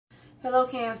Hello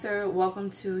Cancer, welcome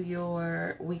to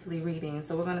your weekly reading.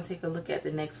 So we're going to take a look at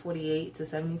the next 48 to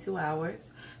 72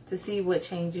 hours to see what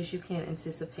changes you can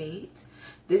anticipate.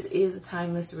 This is a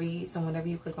timeless read, so whenever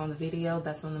you click on the video,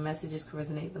 that's when the messages can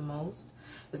resonate the most.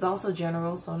 It's also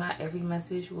general, so not every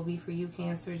message will be for you,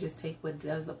 Cancer. Just take what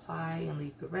does apply and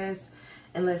leave the rest.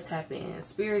 And let's tap in.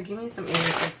 Spirit, give me some energy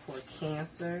for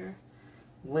Cancer.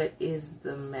 What is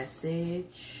the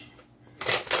message?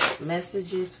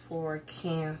 Messages for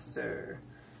Cancer.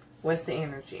 What's the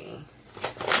energy?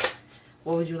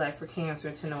 What would you like for Cancer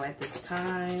to know at this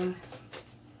time?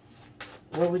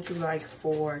 What would you like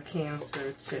for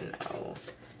Cancer to know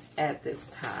at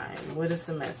this time? What is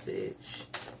the message?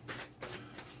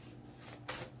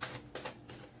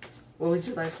 What would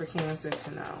you like for Cancer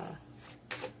to know?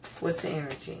 What's the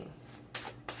energy?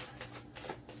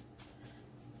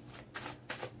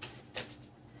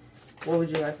 What would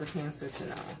you like for Cancer to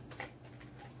know?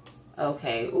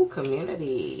 Okay, ooh,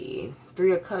 community.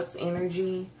 3 of Cups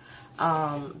energy.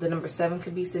 The number 7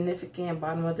 could be significant.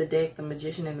 Bottom of the deck, the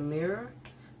Magician in the Mirror.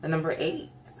 The number 8,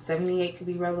 78 could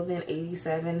be relevant.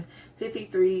 87,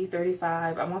 53,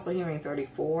 35. I'm also hearing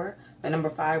 34. The number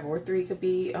 5 or 3 could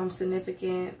be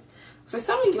significant. For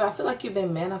some of you, I feel like you've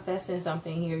been manifesting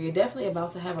something here. You're definitely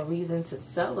about to have a reason to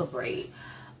celebrate.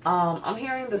 I'm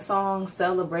hearing the song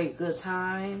Celebrate Good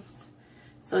Times.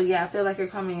 So yeah, I feel like you're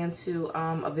coming into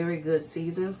a very good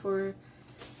season for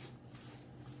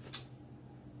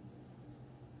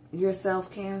yourself,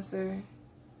 Cancer.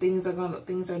 Things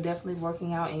are definitely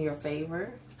working out in your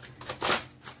favor.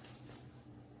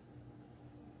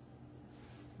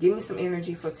 Give me some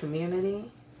energy for community.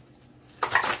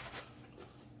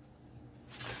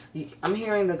 I'm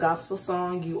hearing the gospel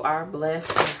song, You Are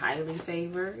Blessed and Highly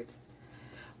Favored.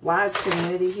 Why is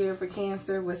community here for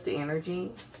Cancer? What's the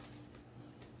energy?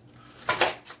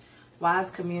 Why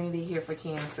is community here for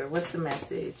Cancer? What's the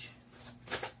message?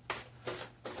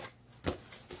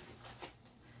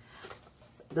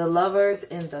 The Lovers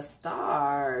and the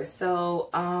Stars.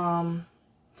 So, I'm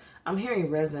hearing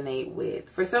resonate with.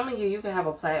 For some of you, you can have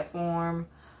a platform.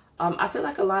 I feel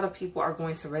like a lot of people are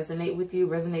going to resonate with you,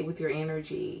 resonate with your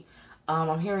energy.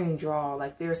 I'm hearing draw.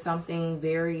 Like there's something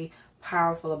very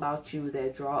powerful about you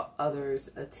that draw others'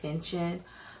 attention.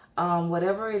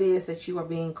 Whatever it is that you are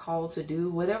being called to do,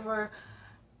 whatever,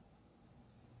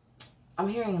 I'm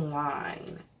hearing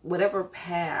line, whatever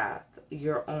path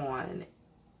you're on,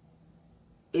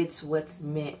 it's what's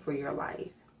meant for your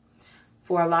life.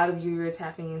 For a lot of you, you're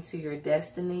tapping into your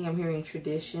destiny. I'm hearing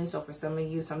tradition. So for some of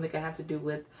you, something can have to do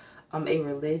with a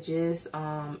religious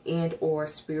and or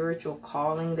spiritual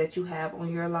calling that you have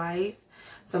on your life.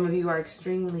 Some of you are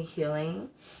extremely healing.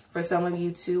 For some of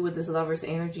you too, with this Lover's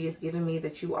energy, it's giving me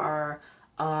that you are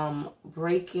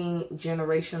breaking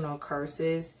generational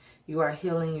curses. You are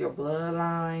healing your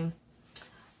bloodline.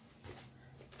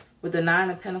 With the 9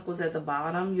 of Pentacles at the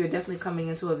bottom, you're definitely coming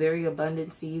into a very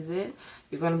abundant season.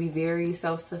 You're going to be very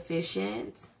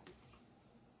self-sufficient.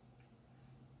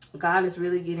 God is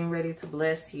really getting ready to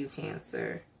bless you,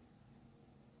 Cancer.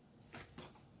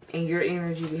 And your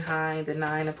energy behind the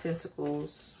 9 of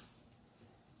Pentacles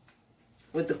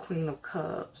with the Queen of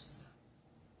Cups.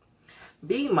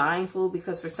 Be mindful,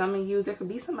 because for some of you, there could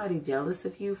be somebody jealous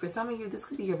of you. For some of you, this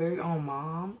could be your very own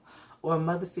mom or a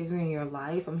mother figure in your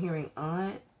life. I'm hearing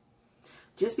aunt.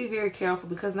 Just be very careful,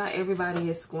 because not everybody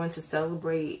is going to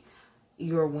celebrate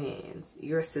your wins,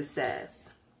 your success.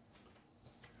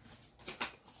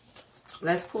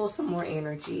 Let's pull some more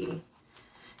energy.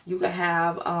 You could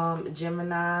have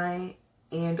Gemini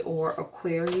and or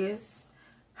Aquarius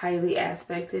highly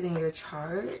aspected in your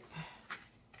chart.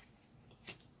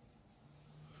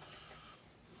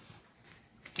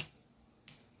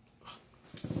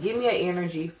 Give me an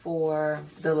energy for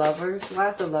the Lovers. Why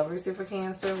is the Lovers here for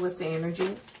Cancer? What's the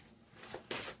energy?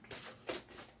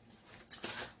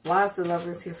 Why is the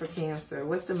Lovers here for Cancer?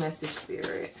 What's the message,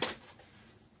 Spirit?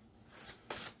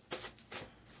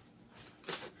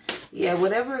 Yeah,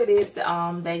 whatever it is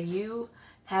that you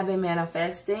have been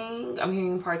manifesting, I'm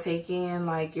hearing partake in,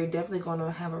 like you're definitely going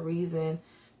to have a reason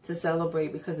to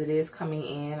celebrate, because it is coming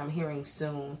in. I'm hearing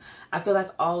soon. I feel like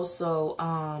also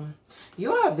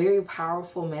you are a very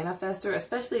powerful manifester,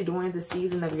 especially during the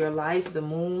season of your life. The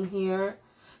moon here,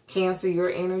 Cancer, your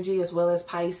energy, as well as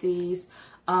Pisces.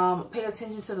 Pay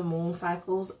attention to the moon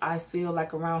cycles. I feel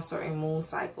like around certain moon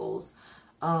cycles,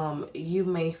 you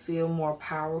may feel more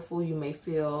powerful. You may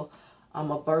feel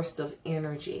a burst of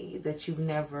energy that you've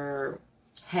never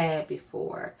had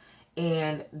before.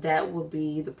 And that will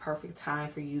be the perfect time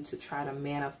for you to try to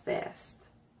manifest.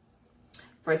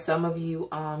 For some of you,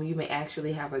 you may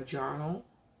actually have a journal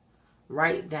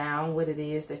Write down what it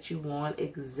is that you want,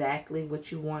 exactly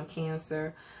what you want,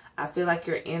 Cancer. I feel like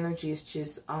your energy is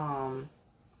just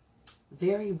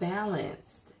very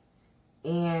balanced.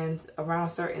 And around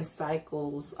certain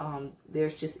cycles,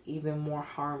 there's just even more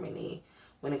harmony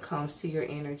when it comes to your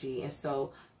energy. And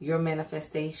so your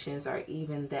manifestations are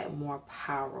even that more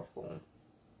powerful.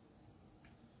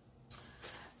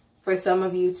 For some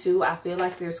of you too, I feel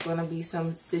like there's going to be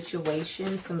some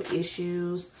situations, some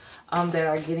issues that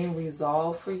are getting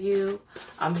resolved for you.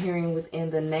 I'm hearing within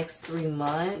the next 3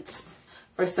 months.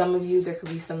 For some of you, there could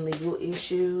be some legal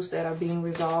issues that are being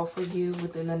resolved for you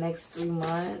within the next 3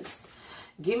 months.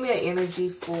 Give me an energy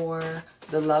for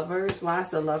the Lovers. Why is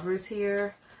the Lovers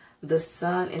here? The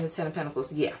Sun and the Ten of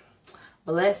Pentacles. Yeah.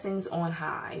 Blessings on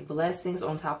high. Blessings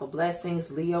on top of blessings.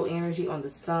 Leo energy on the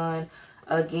Sun.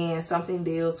 Again, something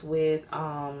deals with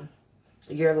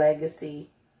your legacy.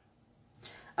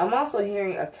 I'm also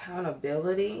hearing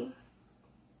accountability.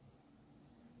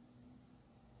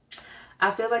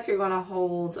 I feel like you're going to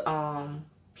hold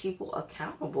people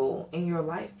accountable in your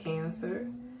life,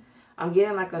 Cancer. I'm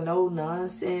getting like a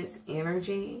no-nonsense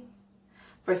energy.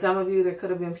 For some of you, there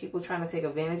could have been people trying to take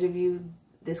advantage of you.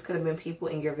 This could have been people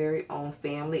in your very own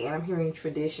family. And I'm hearing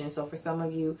tradition. So for some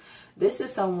of you, this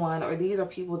is someone, or these are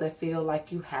people that feel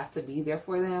like you have to be there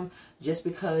for them just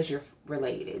because you're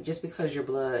related, just because you're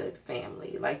blood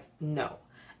family. Like, no,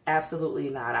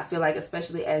 absolutely not. I feel like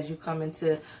especially as you come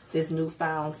into this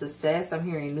newfound success, I'm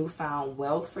hearing newfound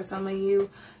wealth for some of you.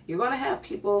 You're going to have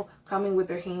people coming with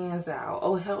their hands out.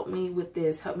 Oh, help me with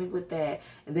this. Help me with that.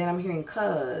 And then I'm hearing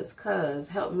cuz,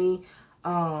 help me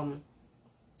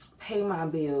pay my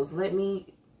bills. Let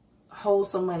me hold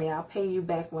some money. I'll pay you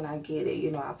back when I get it.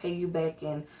 You know, I'll pay you back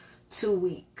in 2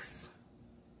 weeks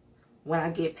when I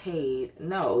get paid.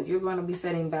 No, you're going to be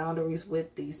setting boundaries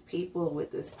with these people,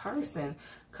 with this person,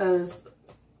 because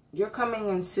you're coming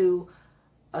into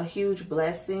a huge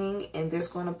blessing, and there's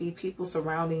going to be people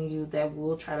surrounding you that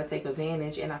will try to take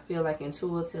advantage. And I feel like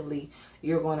intuitively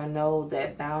you're going to know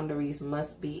that boundaries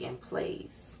must be in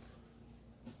place.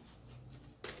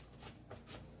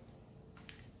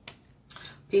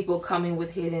 People coming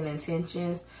with hidden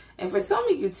intentions. And for some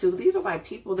of you too, these are like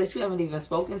people that you haven't even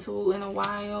spoken to in a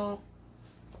while,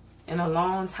 in a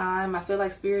long time. I feel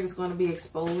like Spirit is going to be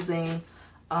exposing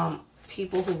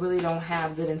people who really don't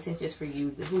have good intentions for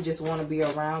you, who just want to be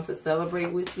around to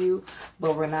celebrate with you,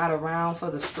 but we're not around for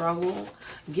the struggle.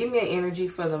 Give me an energy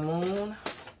for the Moon.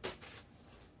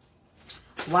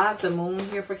 Why is the Moon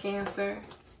here for Cancer?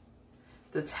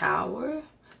 The Tower.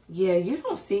 Yeah, you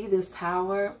don't see this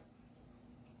Tower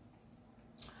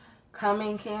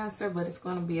coming, Cancer, but it's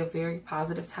going to be a very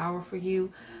positive Tower for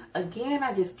you. Again,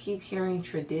 I just keep hearing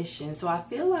tradition. So I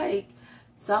feel like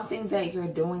something that you're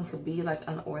doing could be like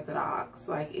unorthodox.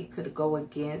 Like it could go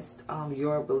against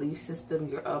your belief system,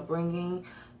 your upbringing,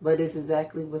 but it's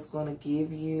exactly what's going to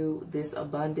give you this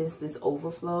abundance, this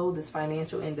overflow, this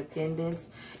financial independence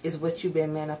is what you've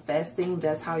been manifesting.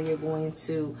 That's how you're going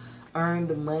to earn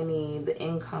the money, the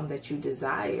income that you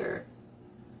desire.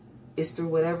 It's through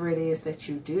whatever it is that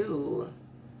you do.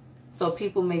 So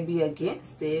people may be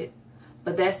against it,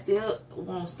 but that still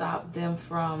won't stop them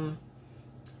from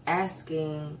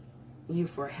asking you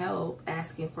for help,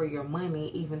 asking for your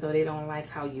money, even though they don't like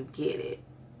how you get it.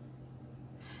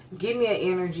 Give me an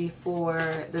energy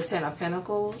for the Ten of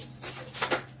Pentacles.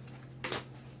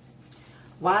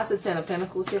 Why is the Ten of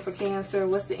Pentacles here for Cancer?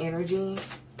 What's the energy?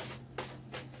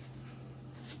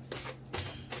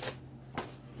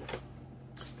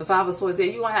 The Five of Swords.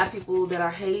 You're going to have people that are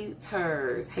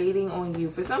haters, hating on you.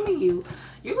 For some of you,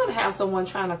 you're going to have someone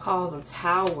trying to cause a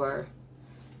tower.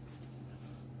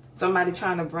 Somebody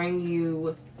trying to bring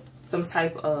you some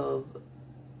type of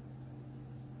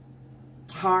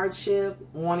hardship,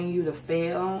 wanting you to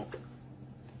fail.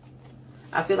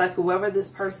 I feel like whoever this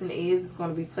person is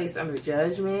going to be placed under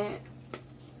judgment.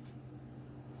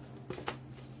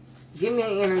 Give me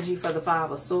an energy for the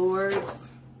Five of Swords.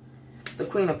 The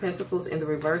Queen of Pentacles in the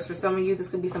reverse. For some of you, this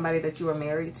could be somebody that you are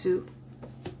married to.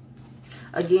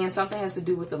 Again, something has to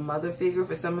do with the mother figure.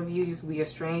 For some of you, you could be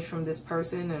estranged from this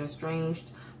person, an estranged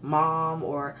mom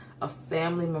or a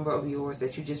family member of yours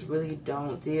that you just really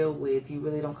don't deal with. You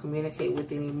really don't communicate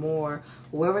with anymore.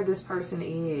 Whoever this person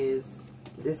is,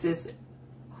 this is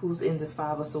who's in this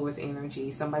Five of Swords energy.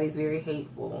 Somebody's very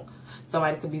hateful.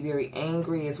 Somebody could be very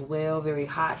angry as well, very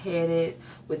hot-headed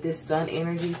with this Sun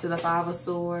energy to the Five of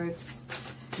Swords.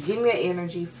 Give me an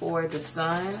energy for the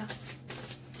Sun.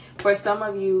 For some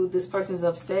of you, this person is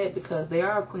upset because they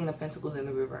are a Queen of Pentacles in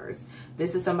the reverse.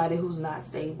 This is somebody who's not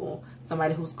stable,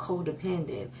 somebody who's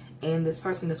codependent, and this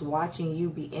person is watching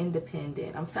you be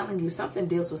independent. I'm telling you, something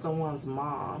deals with someone's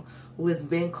mom who has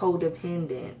been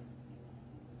codependent.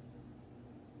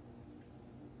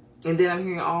 And then I'm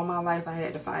hearing all my life I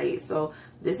had to fight. So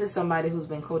this is somebody who's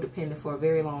been codependent for a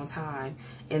very long time.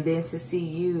 And then to see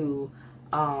you,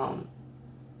 the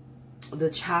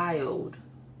child,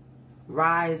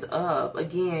 rise up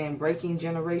again, breaking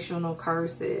generational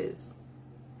curses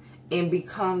and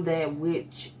become that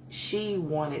which she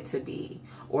wanted to be.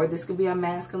 Or this could be a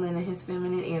masculine and his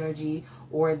feminine energy,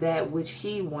 or that which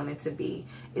he wanted to be.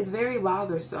 It's very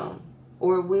bothersome,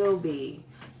 or it will be.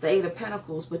 The Eight of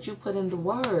Pentacles, but you put in the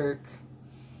work.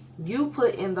 You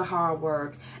put in the hard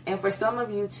work. And for some of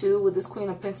you too, with this Queen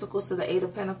of Pentacles to the Eight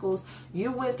of Pentacles,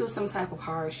 you went through some type of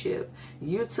hardship.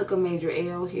 You took a major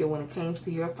L here when it came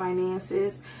to your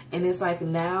finances. And it's like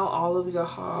now all of your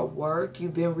hard work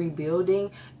you've been rebuilding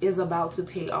is about to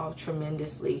pay off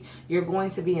tremendously. You're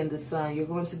going to be in the sun. You're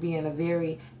going to be in a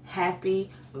very happy,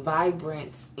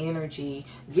 vibrant energy.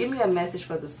 Give me a message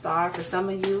for the star. For some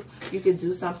of you, you could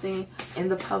do something in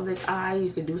the public eye.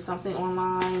 You could do something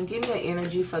online. Give me an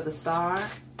energy for the star.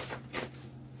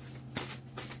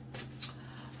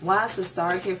 Why is the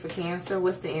star here for Cancer?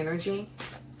 What's the energy?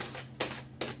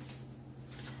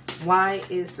 Why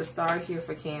is the star here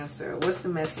for Cancer? What's the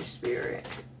message, Spirit?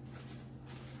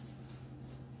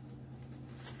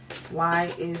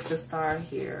 Why is the star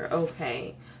here?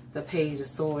 Okay. The Page of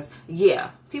Swords. Yeah,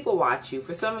 people watch you.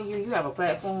 For some of you, you have a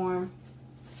platform.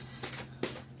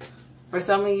 For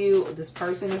some of you, this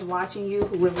person is watching you.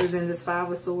 Whoever's in this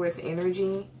Five of Swords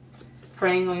energy,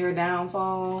 preying on your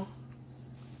downfall.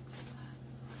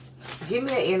 Give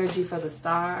me an energy for the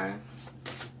star.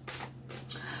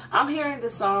 I'm hearing the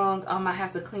song, I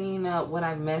have to clean up what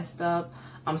I messed up.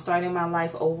 I'm starting my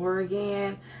life over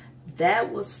again.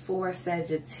 That was for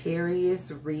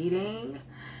Sagittarius reading.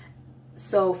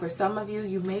 So for some of you,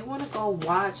 you may want to go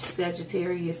watch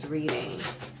Sagittarius reading.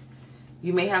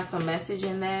 You may have some message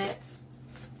in that.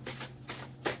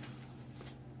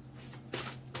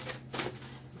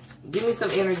 Give me some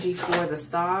energy for the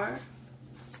star.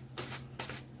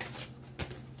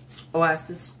 Or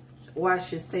I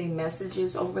should say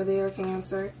messages over there,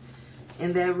 Cancer.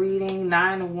 In that reading,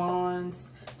 9 of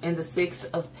Wands and the 6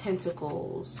 of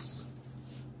Pentacles.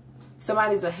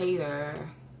 Somebody's a hater.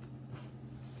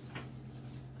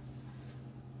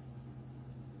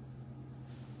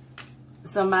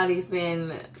 Somebody's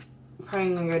been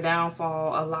preying on your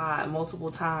downfall a lot,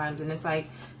 multiple times. And it's like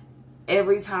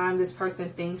every time this person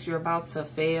thinks you're about to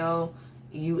fail,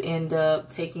 you end up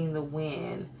taking the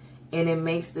win. And it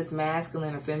makes this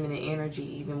masculine or feminine energy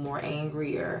even more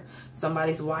angrier.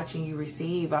 Somebody's watching you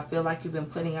receive. I feel like you've been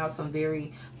putting out some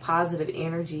very positive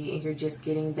energy and you're just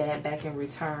getting that back in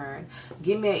return.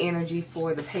 Give me an energy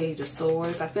for the Page of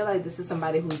Swords. I feel like this is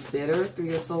somebody who's bitter.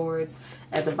 3 of Swords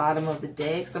at the bottom of the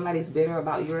deck. Somebody's bitter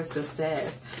about your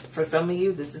success. For some of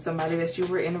you, this is somebody that you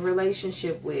were in a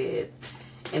relationship with.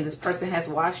 And this person has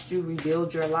watched you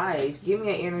rebuild your life. Give me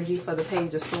an energy for the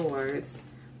Page of Swords.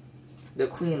 The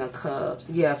Queen of Cups.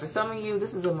 Yeah, for some of you,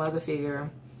 this is a mother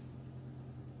figure.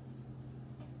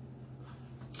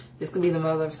 This could be the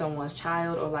mother of someone's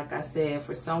child, or like I said,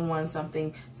 for someone,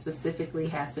 something specifically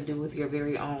has to do with your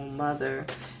very own mother.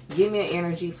 Give me an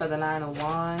energy for the 9 of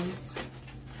Wands.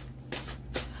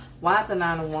 Why is the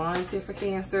 9 of Wands here for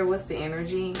Cancer? What's the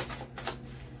energy?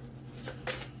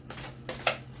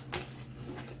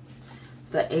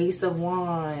 The Ace of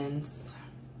Wands.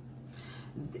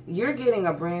 You're getting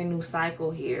a brand new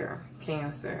cycle here,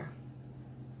 Cancer.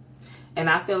 And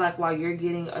I feel like while you're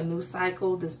getting a new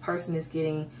cycle, this person is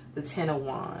getting the 10 of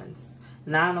Wands.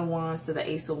 9 of Wands to the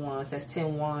Ace of Wands. That's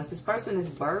 10 Wands. This person is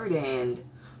burdened,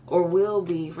 or will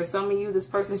be. For some of you, this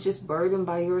person's just burdened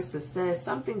by your success.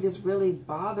 Something just really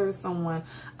bothers someone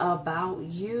about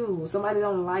you. Somebody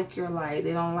don't like your light.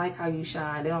 They don't like how you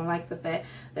shine. They don't like the fact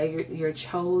that you're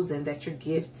chosen, that you're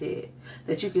gifted,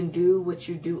 that you can do what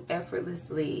you do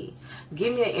effortlessly.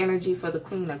 Give me an energy for the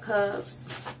Queen of Cups.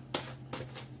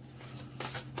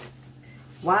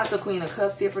 Why is the Queen of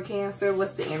Cups here for Cancer?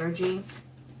 What's the energy?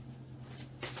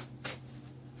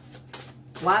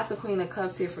 Why is the Queen of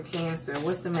Cups here for Cancer?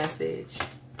 What's the message?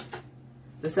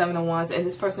 The 7 of Wands. And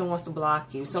this person wants to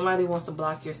block you. Somebody wants to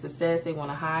block your success. They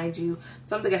want to hide you.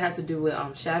 Something that has to do with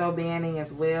shadow banning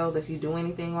as well. If you do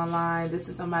anything online, this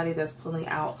is somebody that's pulling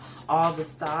out all the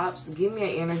stops. Give me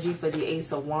an energy for the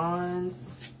Ace of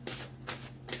Wands.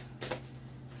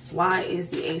 Why is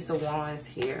the Ace of Wands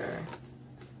here?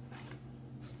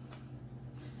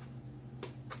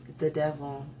 The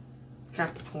Devil.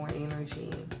 Capricorn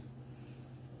energy,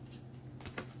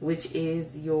 which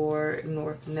is your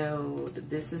North Node.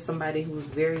 This is somebody who's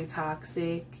very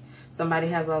toxic. Somebody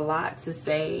has a lot to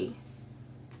say.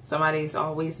 Somebody's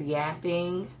always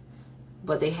yapping,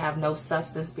 but they have no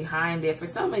substance behind it. For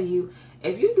some of you,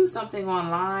 if you do something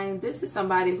online, this is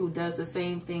somebody who does the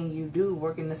same thing you do,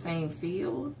 work in the same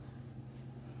field,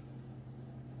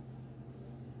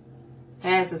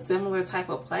 has a similar type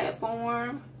of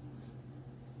platform.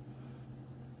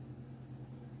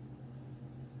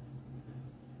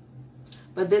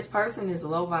 But this person is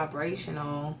low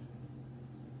vibrational.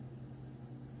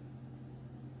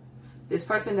 This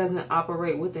person doesn't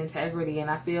operate with integrity.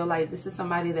 And I feel like this is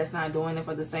somebody that's not doing it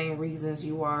for the same reasons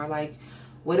you are. Like,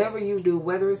 whatever you do,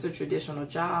 whether it's a traditional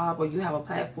job or you have a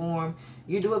platform,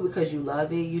 you do it because you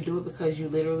love it. You do it because you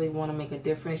literally want to make a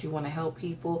difference. You want to help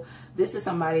people. This is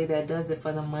somebody that does it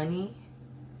for the money.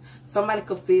 Somebody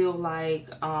could feel like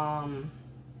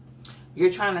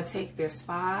you're trying to take their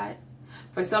spot.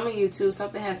 For some of you too,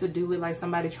 something has to do with like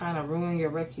somebody trying to ruin your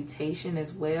reputation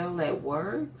as well at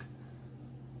work.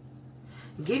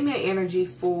 Give me an energy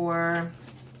for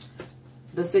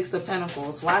the Six of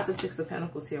Pentacles. Why is the Six of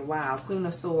Pentacles here? Wow. Queen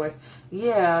of Swords.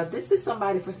 Yeah, this is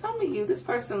somebody, for some of you, this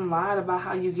person lied about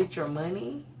how you get your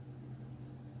money.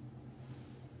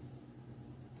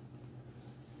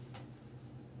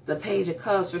 The Page of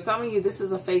Cups. For some of you, this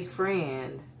is a fake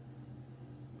friend.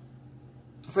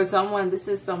 For someone, this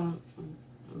is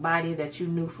somebody that you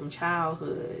knew from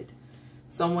childhood.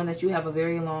 Someone that you have a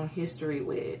very long history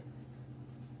with.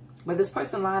 But this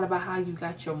person lied about how you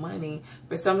got your money.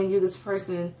 For some of you, this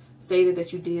person stated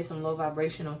that you did some low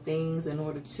vibrational things in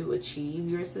order to achieve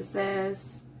your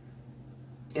success.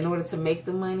 In order to make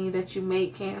the money that you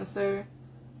make, Cancer.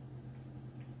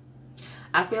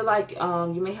 I feel like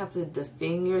you may have to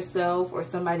defend yourself, or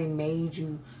somebody made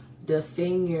you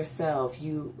defend yourself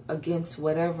against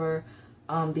whatever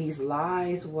these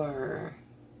lies were.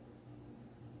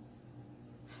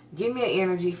 Give me an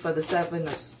energy for the Seven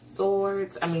of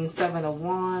Swords. Seven of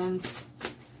Wands.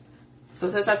 So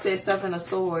since I said Seven of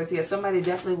Swords, yeah, somebody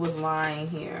definitely was lying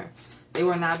here. They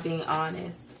were not being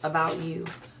honest about you.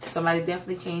 Somebody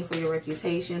definitely came for your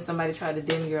reputation. Somebody tried to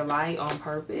dim your light on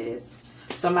purpose.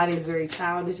 Somebody is very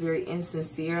childish, very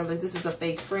insincere. Like, this is a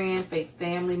fake friend, fake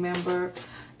family member.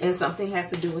 And something has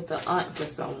to do with the aunt for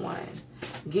someone.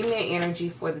 Give me an energy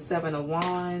for the Seven of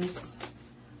Wands.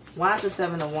 Why is the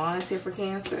Seven of Wands here for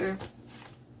Cancer?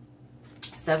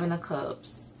 Seven of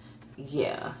Cups.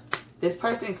 Yeah. This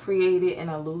person created an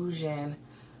illusion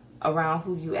around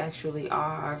who you actually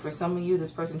are. For some of you,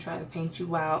 this person tried to paint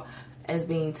you out as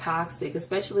being toxic,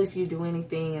 especially if you do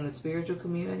anything in the spiritual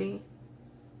community.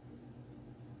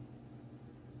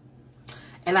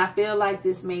 And I feel like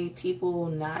this made people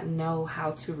not know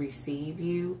how to receive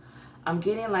you. I'm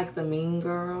getting like the mean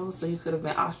girl. So you could have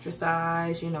been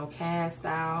ostracized, cast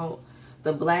out.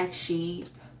 The black sheep.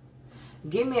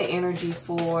 Give me an energy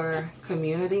for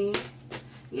community.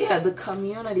 Yeah, the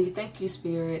community. Thank you,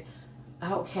 Spirit.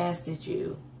 Outcasted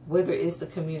you. Whether it's the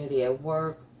community at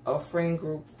work, a friend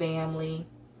group, family.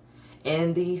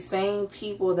 And these same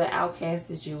people that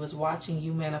outcasted you is watching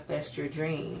you manifest your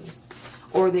dreams.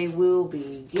 Or they will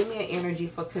be. Give me an energy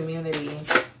for community.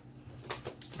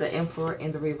 The Emperor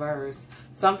in the reverse.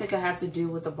 Something could have to do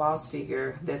with the boss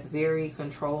figure that's very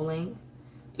controlling,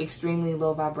 extremely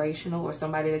low vibrational, or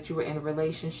somebody that you were in a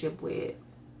relationship with.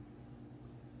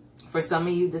 For some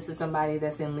of you, this is somebody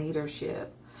that's in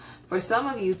leadership. For some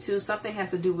of you too, something has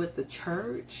to do with the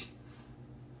church.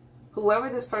 Whoever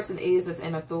this person is that's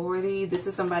in authority, this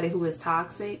is somebody who is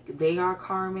toxic. They are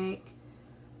karmic.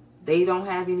 They don't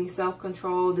have any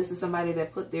self-control. This is somebody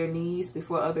that put their needs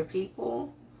before other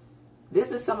people.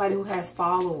 This is somebody who has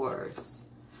followers.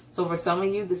 So for some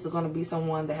of you, this is going to be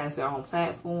someone that has their own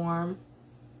platform.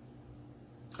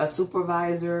 A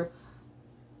supervisor.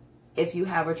 If you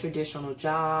have a traditional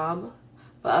job.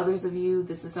 For others of you,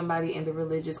 this is somebody in the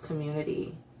religious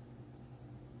community.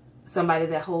 Somebody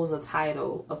that holds a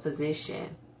title, a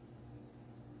position.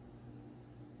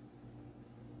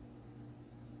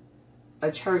 A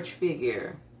church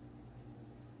figure.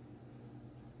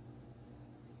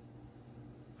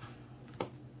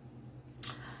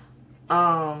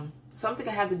 Something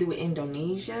I have to do with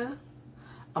Indonesia.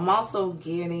 I'm also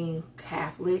getting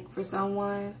Catholic for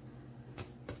someone.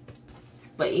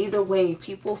 But either way,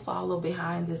 people follow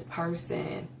behind this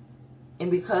person. And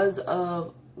because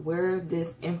of where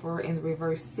this Emperor in the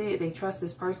reverse sit, they trust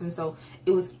this person. So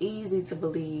it was easy to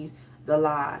believe the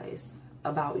lies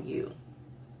about you.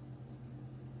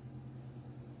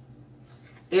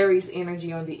 Aries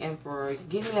energy on the Emperor.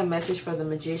 Give me a message for the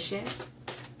Magician.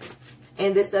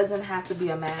 And this doesn't have to be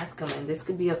a masculine. This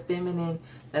could be a feminine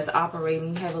that's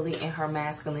operating heavily in her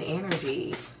masculine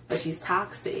energy, but she's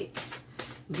toxic.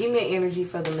 Give me an energy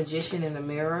for the Magician in the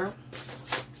Mirror.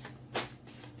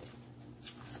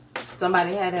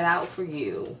 Somebody had it out for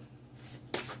you.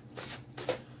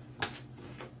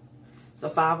 The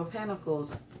Five of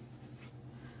Pentacles.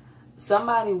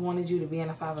 Somebody wanted you to be in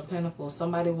the Five of Pentacles.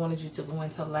 Somebody wanted you to go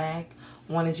into lack,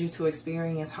 wanted you to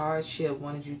experience hardship,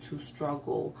 wanted you to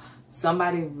struggle.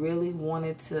 Somebody really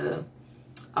wanted to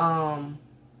I'm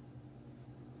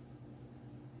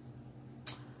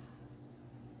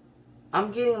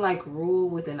getting like rule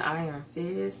with an iron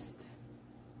fist.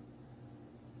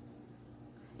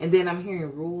 And then I'm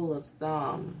hearing rule of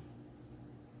thumb.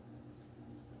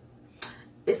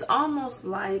 It's almost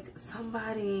like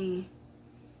somebody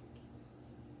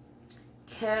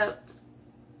kept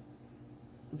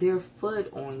their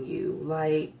foot on you,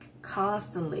 like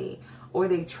constantly, or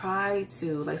they tried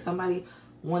to, like somebody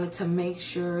wanted to make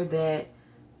sure that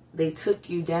they took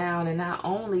you down, and not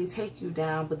only take you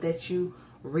down, but that you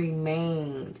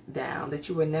remained down, that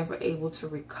you were never able to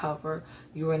recover,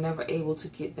 you were never able to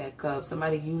get back up.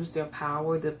 Somebody used their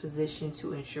power, their position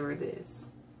to ensure this.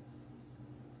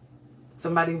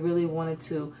 Somebody really wanted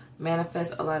to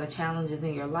manifest a lot of challenges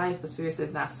in your life, but Spirit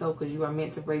says not so, because you are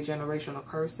meant to break generational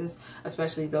curses,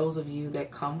 especially those of you that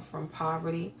come from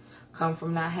poverty, come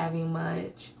from not having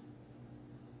much.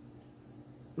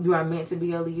 You are meant to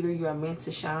be a leader. You are meant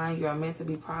to shine. You are meant to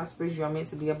be prosperous. You are meant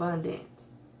to be abundant.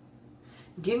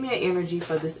 Give me an energy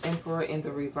for this Emperor in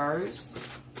the reverse.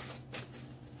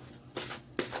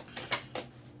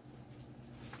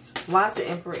 Why is the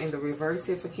Emperor in the reverse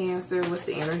here for Cancer? What's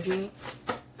the energy?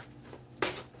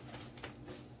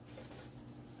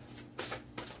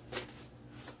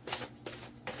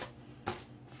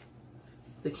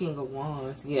 The King of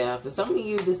Wands. Yeah, for some of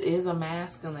you, this is a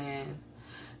masculine.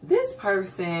 This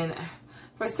person,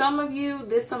 for some of you,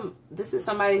 this is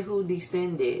somebody who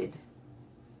descended.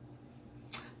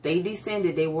 They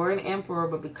descended. They were an emperor,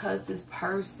 but because this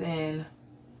person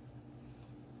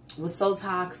was so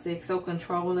toxic, so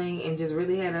controlling, and just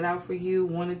really had it out for you,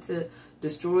 wanted to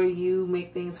destroy you,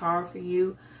 make things hard for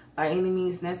you by any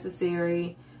means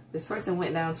necessary, this person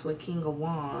went down to a King of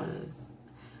Wands.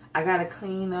 I got to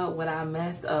clean up what I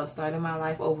messed up, starting my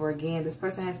life over again. This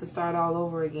person has to start all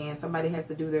over again. Somebody has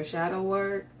to do their shadow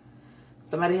work.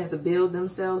 Somebody has to build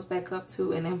themselves back up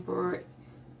to an emperor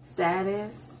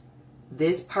status.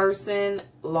 This person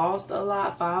lost a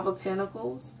lot. Five of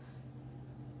Pentacles.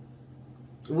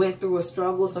 Went through a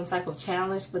struggle, some type of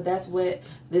challenge, but that's what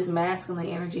this masculine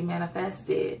energy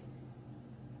manifested.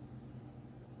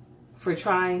 For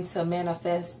trying to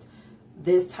manifest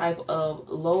this type of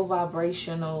low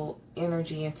vibrational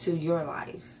energy into your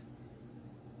life.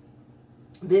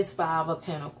 This Five of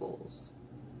Pentacles.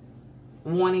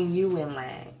 Wanting you in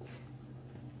lack.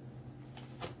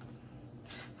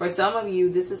 For some of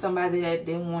you, this is somebody that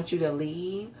didn't want you to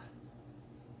leave.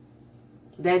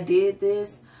 That did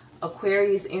this.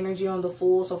 Aquarius energy on the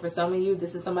Fool. So for some of you,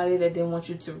 this is somebody that didn't want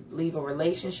you to leave a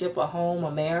relationship, a home,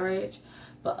 a marriage.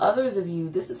 For others of you,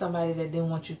 this is somebody that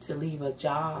didn't want you to leave a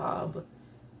job.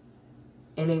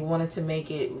 And they wanted to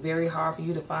make it very hard for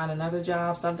you to find another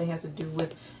job. Something has to do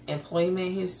with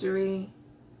employment history.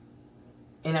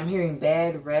 And I'm hearing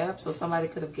bad rep. So somebody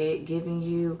could have given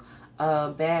you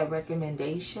a bad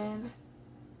recommendation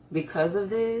because of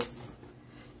this.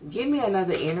 Give me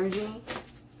another energy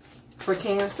for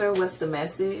Cancer. What's the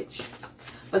message?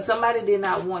 But somebody did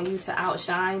not want you to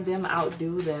outshine them,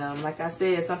 outdo them. Like I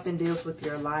said, something deals with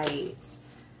your light.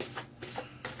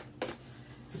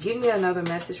 Give me another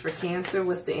message for Cancer.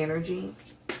 What's the energy?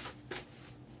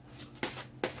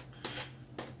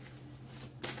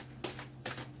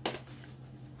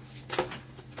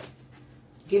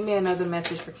 Give me another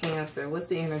message for Cancer. What's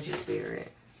the energy,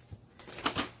 Spirit?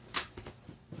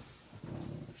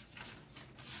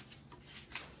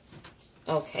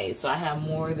 Okay, so I have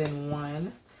more than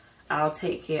one. I'll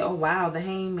take it. Oh, wow. The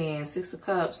Hangman. Six of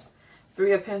Cups.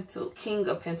 Three of Pentacles. King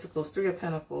of Pentacles. Three of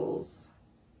Pentacles.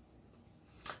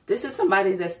 This is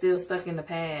somebody that's still stuck in the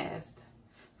past.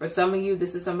 For some of you,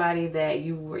 this is somebody that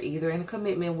you were either in a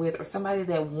commitment with, or somebody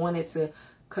that wanted to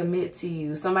commit to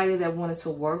you. Somebody that wanted to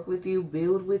work with you,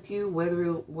 build with you, whether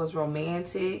it was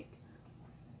romantic.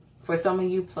 For some of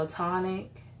you,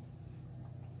 platonic.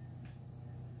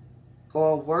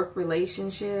 Or a work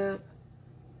relationship.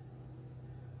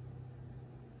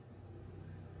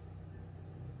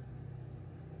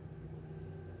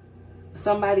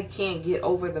 Somebody can't get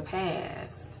over the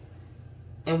past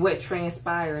and what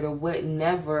transpired or what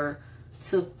never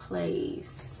took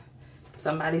place.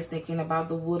 Somebody's thinking about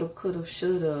the woulda, coulda,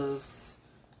 shoulda.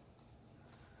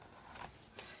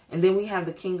 And then we have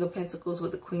the King of Pentacles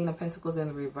with the Queen of Pentacles in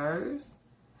the reverse.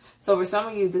 So for some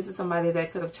of you, this is somebody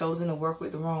that could have chosen to work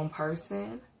with the wrong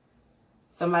person.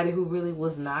 Somebody who really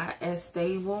was not as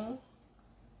stable.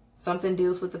 Something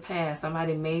deals with the past.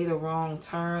 Somebody made a wrong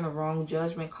turn, a wrong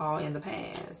judgment call in the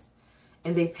past.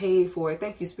 And they paid for it.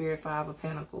 Thank you, Spirit. 5 of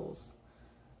Pentacles.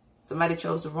 Somebody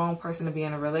chose the wrong person to be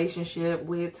in a relationship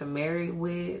with, to marry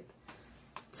with,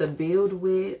 to build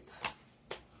with,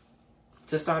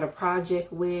 to start a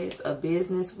project with, a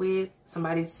business with.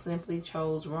 Somebody simply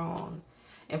chose wrong.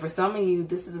 And for some of you,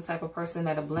 this is the type of person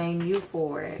that'll blame you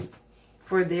for it,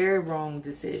 for their wrong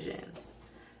decisions.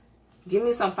 Give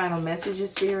me some final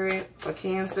messages, Spirit, for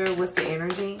Cancer. What's the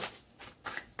energy?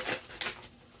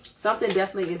 Something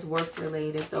definitely is work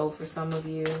related, though, for some of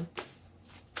you.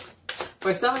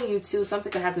 For some of you, too,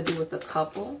 something could have to do with the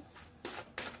couple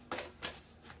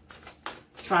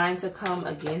trying to come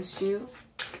against you,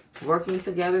 working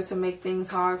together to make things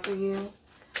hard for you.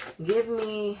 Give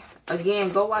me, again,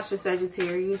 go watch the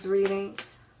Sagittarius reading.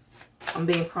 I'm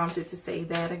being prompted to say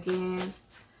that again.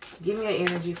 Give me an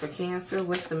energy for Cancer.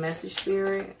 What's the message,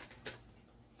 Spirit?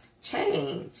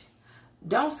 Change.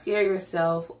 Don't scare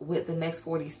yourself with the next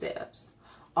 40 steps.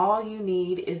 All you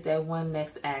need is that one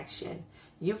next action.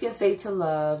 You can say to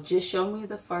love, just show me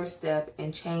the first step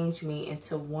and change me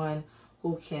into one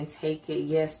who can take it.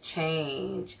 Yes,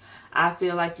 change. I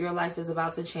feel like your life is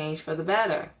about to change for the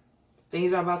better.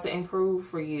 Things are about to improve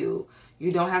for you.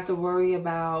 You don't have to worry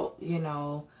about, you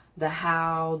know, the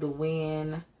how, the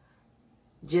when.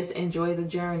 Just enjoy the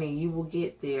journey. You will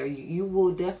get there. You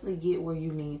will definitely get where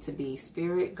you need to be.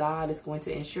 Spirit, God is going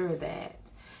to ensure that.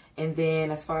 And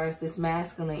then as far as this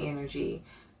masculine energy,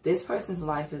 this person's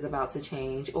life is about to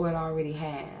change, or it already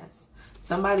has.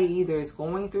 Somebody either is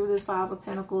going through this 5 of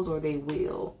Pentacles, or they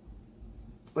will.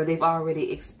 Or they've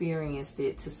already experienced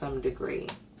it to some degree.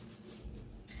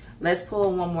 Let's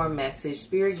pull one more message.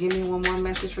 Spirit, give me one more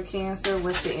message for Cancer.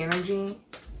 What's the energy?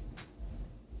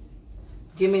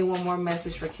 Give me one more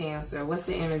message for Cancer. What's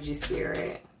the energy,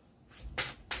 Spirit?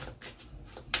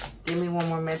 Give me one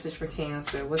more message for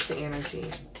Cancer. What's the energy?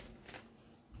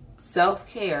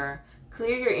 Self-care.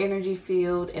 Clear your energy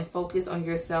field and focus on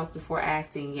yourself before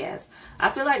acting. Yes. I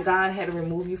feel like God had to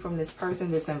remove you from this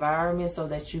person, this environment, so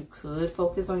that you could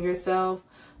focus on yourself,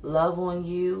 love on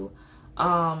you.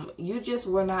 You just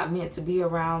were not meant to be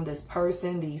around this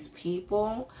person, these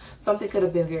people. Something could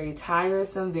have been very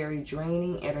tiresome, very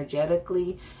draining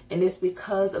energetically. And it's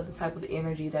because of the type of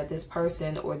energy that this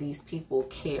person or these people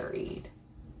carried.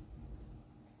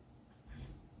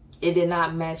 It did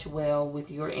not match well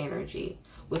with your energy,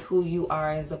 with who you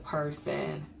are as a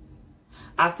person.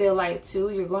 I feel like, too,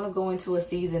 you're going to go into a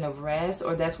season of rest,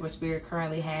 or that's where Spirit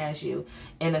currently has you,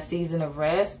 in a season of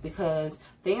rest, because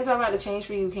things are about to change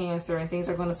for you, Cancer, and things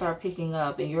are going to start picking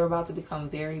up, and you're about to become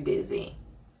very busy.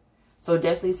 So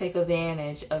definitely take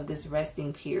advantage of this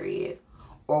resting period,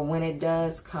 or when it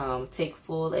does come, take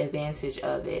full advantage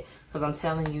of it, because I'm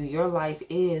telling you, your life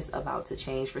is about to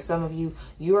change. For some of you,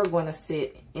 you're going to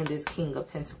sit in this King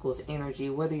of Pentacles energy,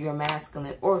 whether you're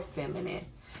masculine or feminine.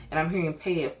 And I'm hearing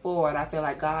pay it forward. I feel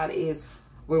like God is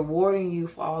rewarding you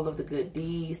for all of the good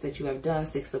deeds that you have done.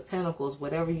 6 of Pentacles,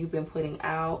 whatever you've been putting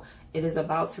out, it is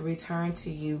about to return to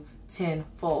you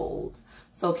tenfold.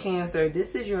 So Cancer,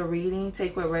 this is your reading.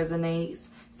 Take what resonates.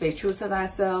 Stay true to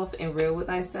thyself and real with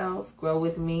thyself. Grow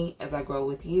with me as I grow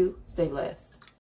with you. Stay blessed.